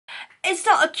It's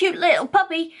not a cute little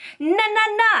puppy. Nah,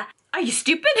 nah, nah. Are you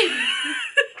stupid?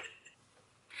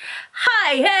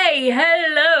 Hi, hey,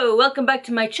 hello. Welcome back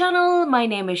to my channel. My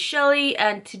name is Shelly,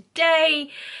 and today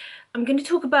I'm going to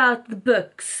talk about the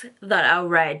books that I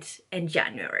read in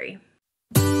January.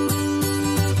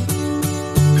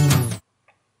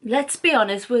 Let's be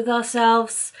honest with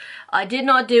ourselves. I did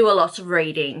not do a lot of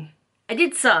reading. I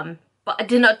did some, but I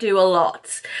did not do a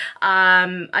lot.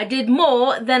 I did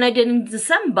more than I did in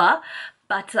December,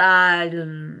 but yeah.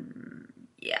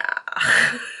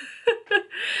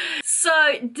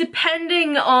 So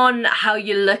depending on how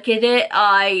you look at it,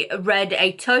 I read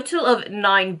a total of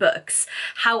 9 books.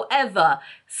 However,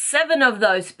 7 of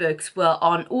those books were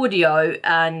on audio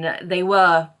and they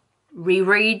were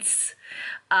rereads,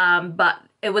 but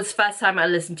it was the first time I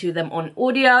listened to them on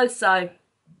audio, so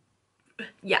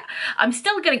yeah, I'm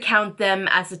still gonna count them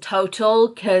as a total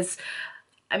because,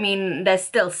 I mean, there's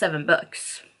still 7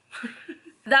 books.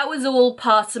 That was all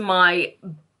part of my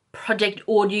project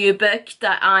audiobook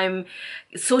that I'm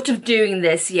sort of doing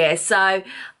this year, so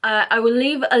I will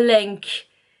leave a link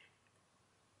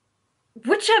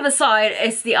whichever side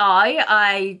is the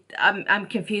eye. I'm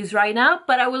confused right now,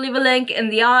 but I will leave a link in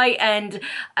the eye and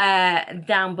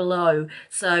down below,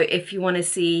 so if you want to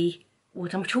see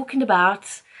what I'm talking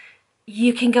about,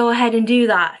 you can go ahead and do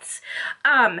that.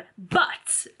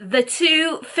 But the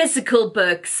 2 physical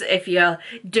books, if you're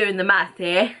doing the math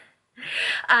here,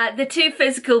 the 2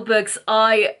 physical books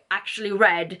I actually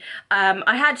read,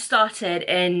 I had started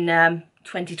in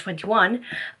 2021,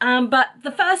 but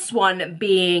the first one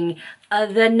being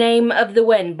The Name of the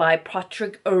Wind by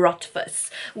Patrick Rothfuss,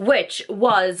 which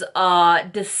was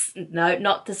our,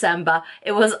 not December,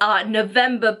 it was our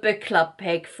November book club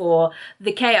pick for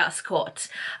the Chaos Court.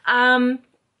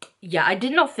 Yeah, I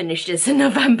did not finish this in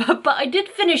November, but I did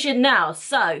finish it now,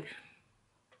 so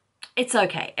it's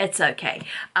okay, it's okay.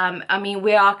 I mean,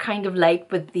 we are kind of late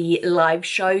with the live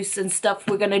shows and stuff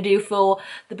we're gonna do for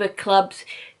the book clubs.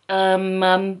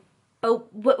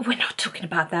 But we're not talking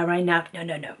about that right now.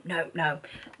 No.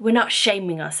 We're not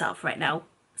shaming ourselves right now.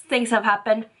 Things have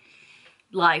happened.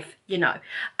 Life, you know.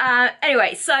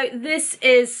 Anyway, so this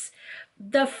is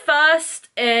the first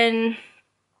in...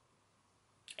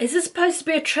 Is this supposed to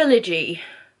be a trilogy?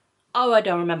 Oh, I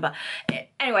don't remember.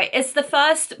 Anyway, it's the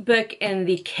first book in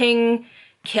the King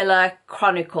Killer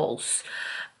Chronicles.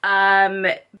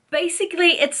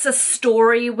 Basically, it's a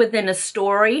story within a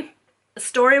story. A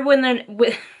story within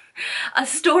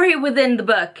the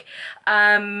book,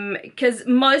 because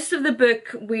most of the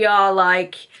book we are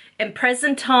like in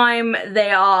present time.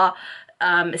 They are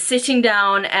sitting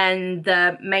down and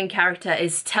the main character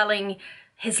is telling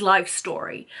his life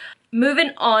story.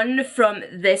 Moving on from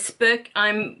this book,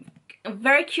 I'm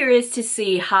very curious to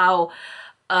see how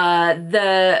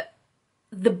the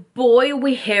boy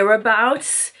we hear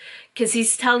about, because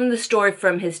he's telling the story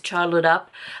from his childhood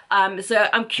up. So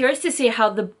I'm curious to see how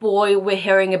the boy we're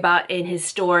hearing about in his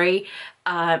story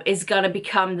is gonna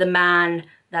become the man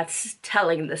that's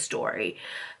telling the story.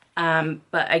 But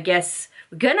I guess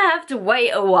we're gonna have to wait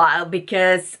a while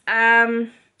because,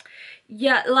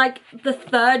 yeah, like the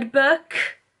 3rd book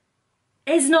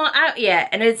is not out yet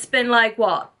and it's been like,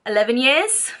 what, 11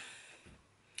 years?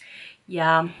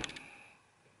 Yeah.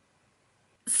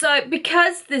 So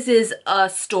because this is a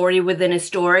story within a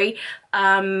story,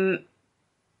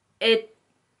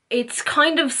 it's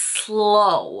kind of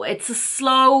slow. It's a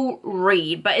slow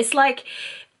read, but it's like,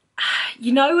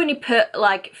 you know when you put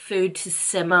like food to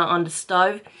simmer on the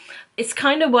stove? It's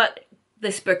kind of what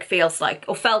this book feels like,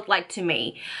 or felt like to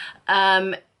me.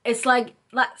 It's like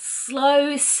that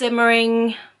slow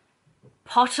simmering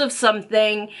pot of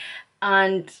something,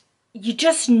 and you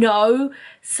just know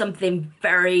something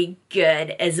very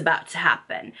good is about to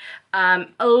happen. A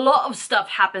lot of stuff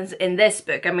happens in this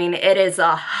book. I mean, it is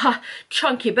a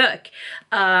chunky book,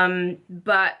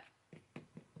 but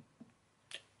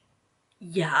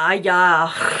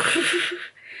yeah.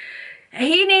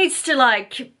 He needs to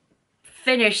like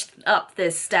finish up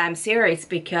this damn series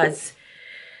because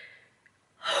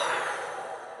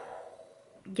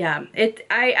yeah,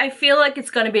 I feel like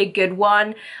it's gonna be a good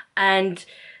one, and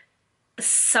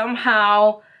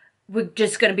somehow we're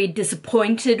just gonna be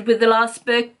disappointed with the last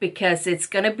book because it's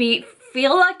gonna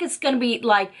feel like it's gonna be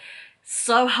like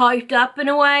so hyped up in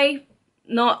a way.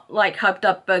 Not like hyped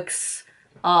up books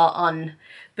are on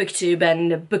BookTube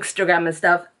and Bookstagram and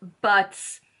stuff,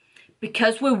 but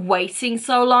because we're waiting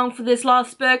so long for this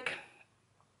last book,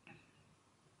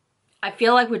 I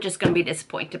feel like we're just gonna be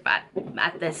disappointed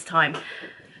at this time.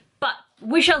 But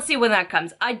we shall see when that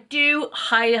comes. I do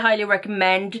highly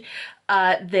recommend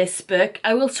this book.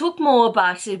 I will talk more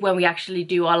about it when we actually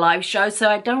do our live show, so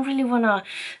I don't really want to,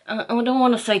 I don't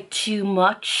want to say too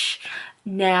much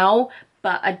now,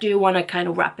 but I do want to kind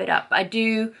of wrap it up. I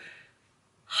do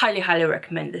highly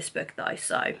recommend this book though,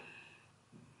 so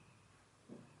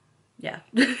yeah.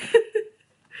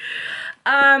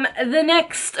 The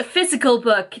next physical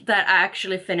book that I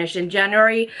actually finished in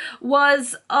January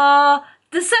was our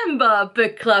December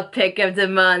book club pick of the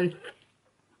month.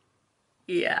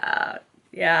 Yeah.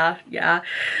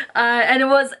 And it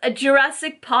was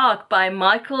Jurassic Park by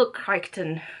Michael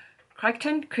Crichton.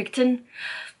 Crichton?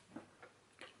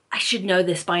 I should know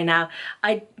this by now.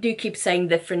 I do keep saying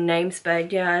different names,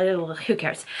 but yeah, who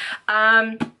cares?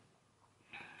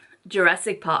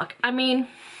 Jurassic Park. I mean,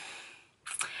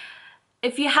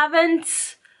 if you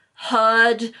haven't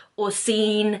heard or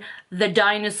seen the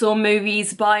dinosaur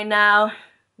movies by now,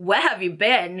 where have you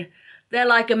been? There are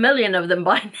like a million of them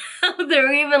by now. There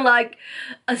are even like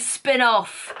a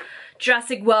spin-off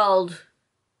Jurassic World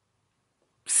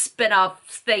spin-off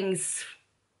things.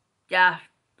 Yeah,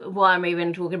 what am I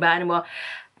even talking about anymore?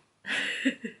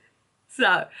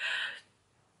 So,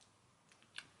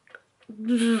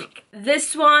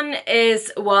 this one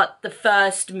is what the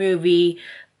first movie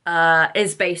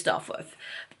is based off of.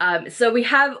 So we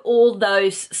have all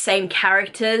those same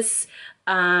characters,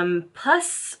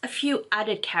 plus a few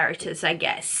added characters, I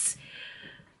guess.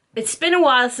 It's been a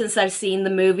while since I've seen the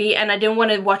movie, and I didn't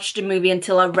want to watch the movie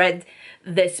until I read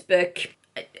this book.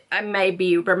 I may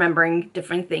be remembering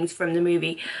different things from the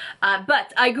movie.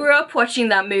 But I grew up watching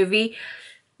that movie.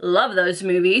 Love those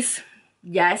movies.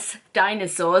 Yes,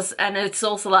 dinosaurs. And it's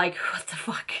also like, what the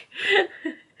fuck?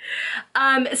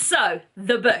 So,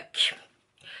 the book.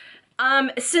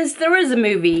 Since there is a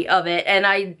movie of it, and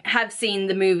I have seen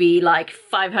the movie like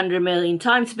 500 million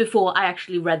times before I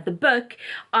actually read the book,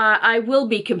 I will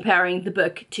be comparing the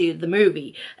book to the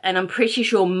movie. And I'm pretty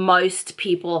sure most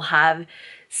people have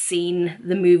seen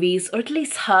the movies, or at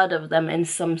least heard of them in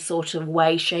some sort of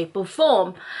way, shape or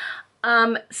form.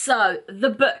 So, the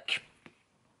book.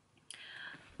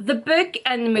 The book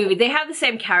and the movie, they have the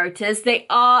same characters. They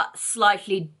are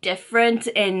slightly different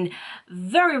in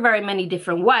very many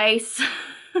different ways.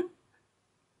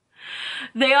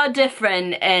 They are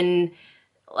different in,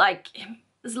 like,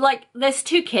 there's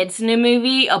two kids in the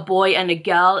movie, a boy and a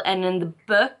girl, and in the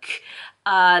book,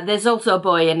 there's also a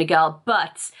boy and a girl,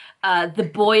 but the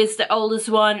boy is the oldest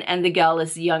one and the girl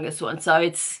is the youngest one. So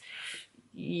it's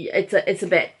a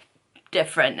bit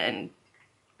different, and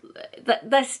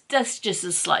that's just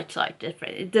a slight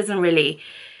different. It doesn't really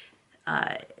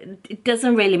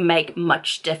make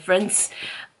much difference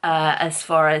as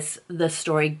far as the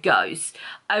story goes.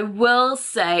 I will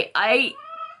say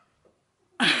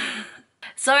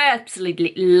so I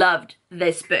absolutely loved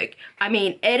this book. I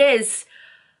mean, it is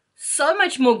so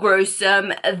much more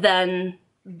gruesome than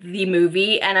the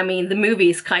movie, and I mean, the movie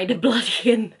is kind of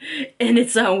bloody in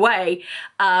its own way,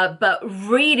 but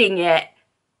reading it,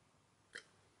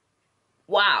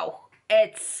 wow,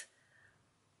 it's,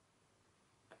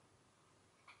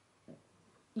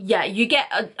 yeah, you get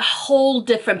a whole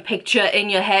different picture in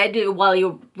your head while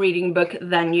you're reading a book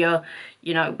than you're,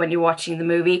 you know, when you're watching the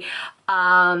movie.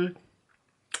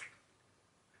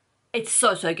 It's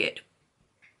so good.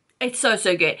 It's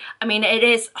so good. I mean, it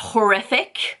is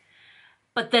horrific,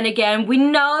 but then again, we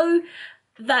know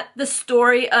that the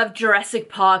story of Jurassic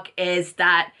Park is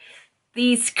that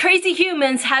these crazy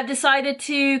humans have decided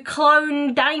to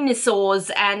clone dinosaurs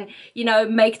and, you know,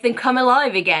 make them come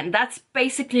alive again. That's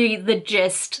basically the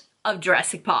gist of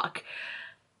Jurassic Park.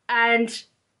 And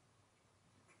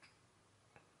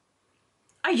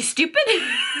are you stupid?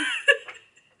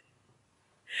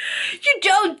 You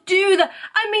don't do that.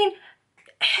 I mean,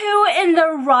 who in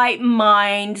their right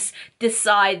minds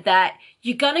decide that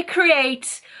you're gonna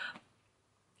create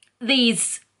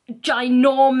these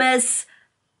ginormous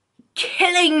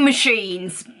killing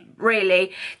machines,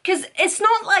 really? Because it's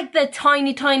not like they're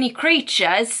tiny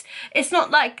creatures. It's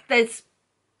not like there's,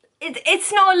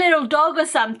 it's not a little dog or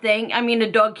something. I mean,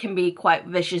 a dog can be quite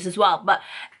vicious as well, but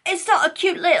it's not a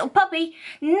cute little puppy.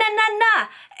 Nah.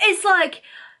 It's like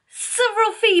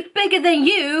several feet bigger than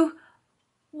you,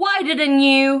 wider than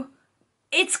you.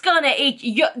 It's gonna eat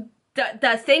you.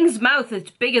 The thing's mouth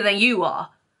is bigger than you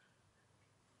are.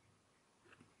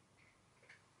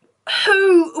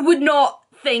 Who would not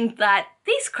think that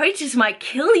these creatures might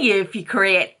kill you if you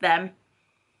create them?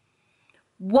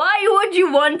 Why would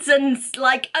you want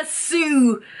a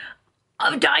zoo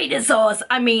of dinosaurs?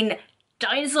 I mean,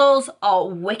 dinosaurs are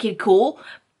wicked cool,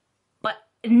 but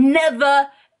never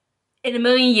in a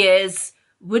million years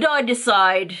would I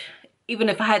decide, even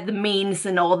if I had the means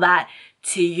and all that,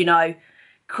 to, you know,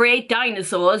 create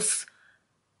dinosaurs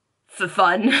for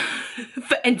fun,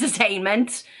 for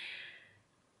entertainment?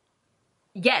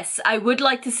 Yes, I would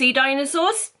like to see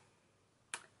dinosaurs,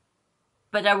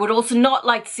 but I would also not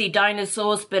like to see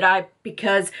dinosaurs,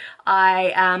 because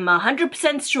I am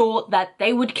 100% sure that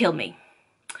they would kill me.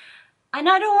 And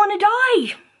I don't want to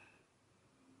die.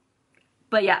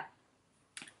 But yeah.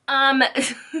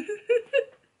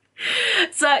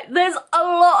 So there's a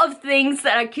lot of things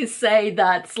that I could say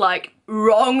that's like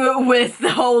wrong with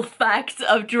the whole fact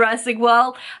of Jurassic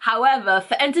World. However,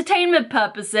 for entertainment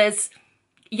purposes,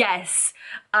 yes,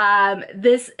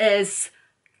 this is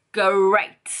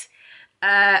great.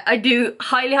 I do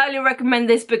highly recommend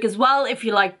this book as well if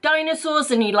you like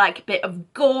dinosaurs and you like a bit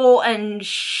of gore and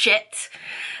shit.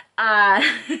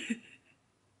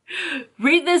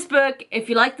 Read this book. If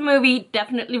you like the movie,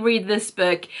 definitely read this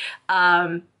book.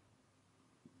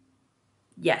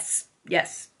 Yes,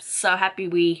 so happy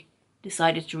we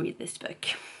decided to read this book.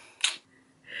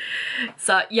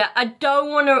 So yeah, I don't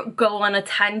want to go on a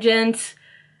tangent,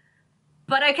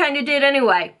 but I kind of did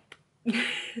anyway.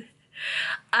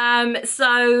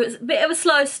 So a bit of a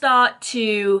slow start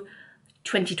to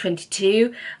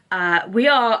 2022. We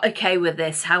are okay with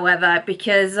this, however,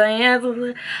 because I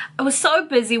was so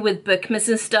busy with Bookmas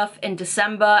and stuff in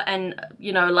December and,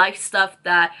 you know, life stuff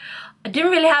that I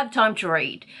didn't really have time to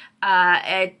read.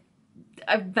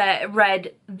 I've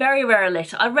read very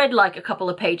little. I read like a couple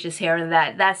of pages here and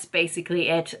there. That's basically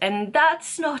it. And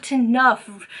that's not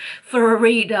enough for a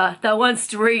reader that wants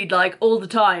to read like all the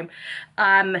time.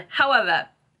 However,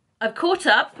 I've caught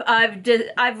up.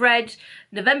 I've read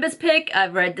November's pick,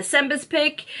 I've read December's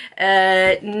pick.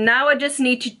 Now I just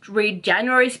need to read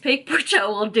January's pick, which I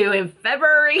will do in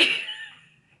February.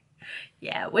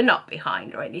 Yeah, we're not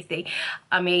behind or anything.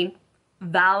 I mean,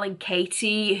 Val and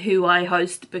Katie, who I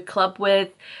host the book club with,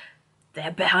 they're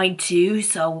behind too,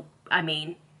 so I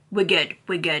mean, we're good.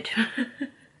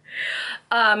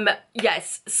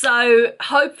 Yes, so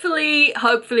hopefully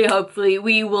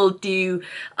we will do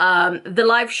the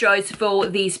live shows for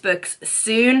these books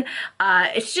soon.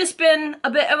 It's just been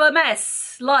a bit of a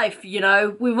mess, life, you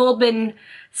know. We've all been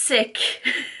sick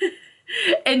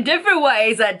in different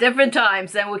ways at different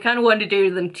times, and we kind of want to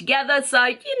do them together, so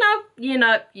you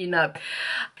know.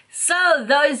 So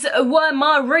those were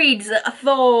my reads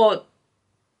for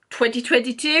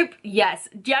 2022. Yes,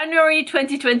 January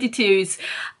 2022's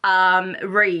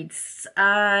reads.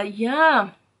 Yeah,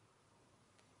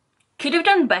 could have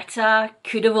done better,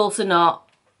 could have also not.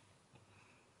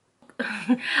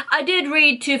 I did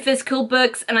read 2 physical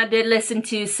books and I did listen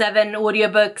to 7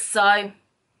 audiobooks, so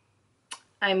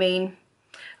I mean,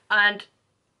 and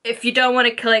if you don't want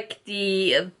to click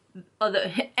the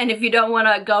other, and if you don't want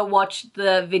to go watch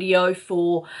the video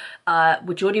for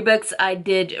which audiobooks, I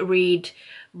did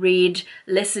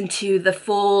listen to the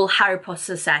full Harry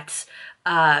Potter set.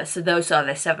 So those are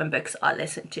the 7 books I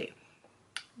listened to.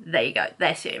 There you go,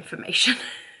 there's your information.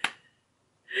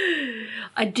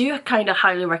 I do kind of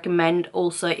highly recommend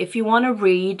also, if you want to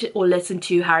read or listen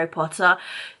to Harry Potter,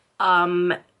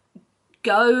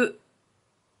 go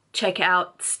check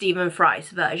out Stephen Fry's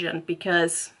version,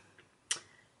 because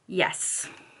yes,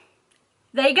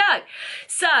 there you go.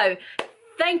 So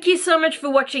thank you so much for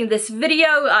watching this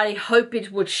video. I hope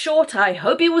it was short, I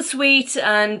hope it was sweet,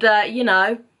 and you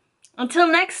know, until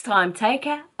next time, take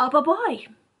care. Bye bye.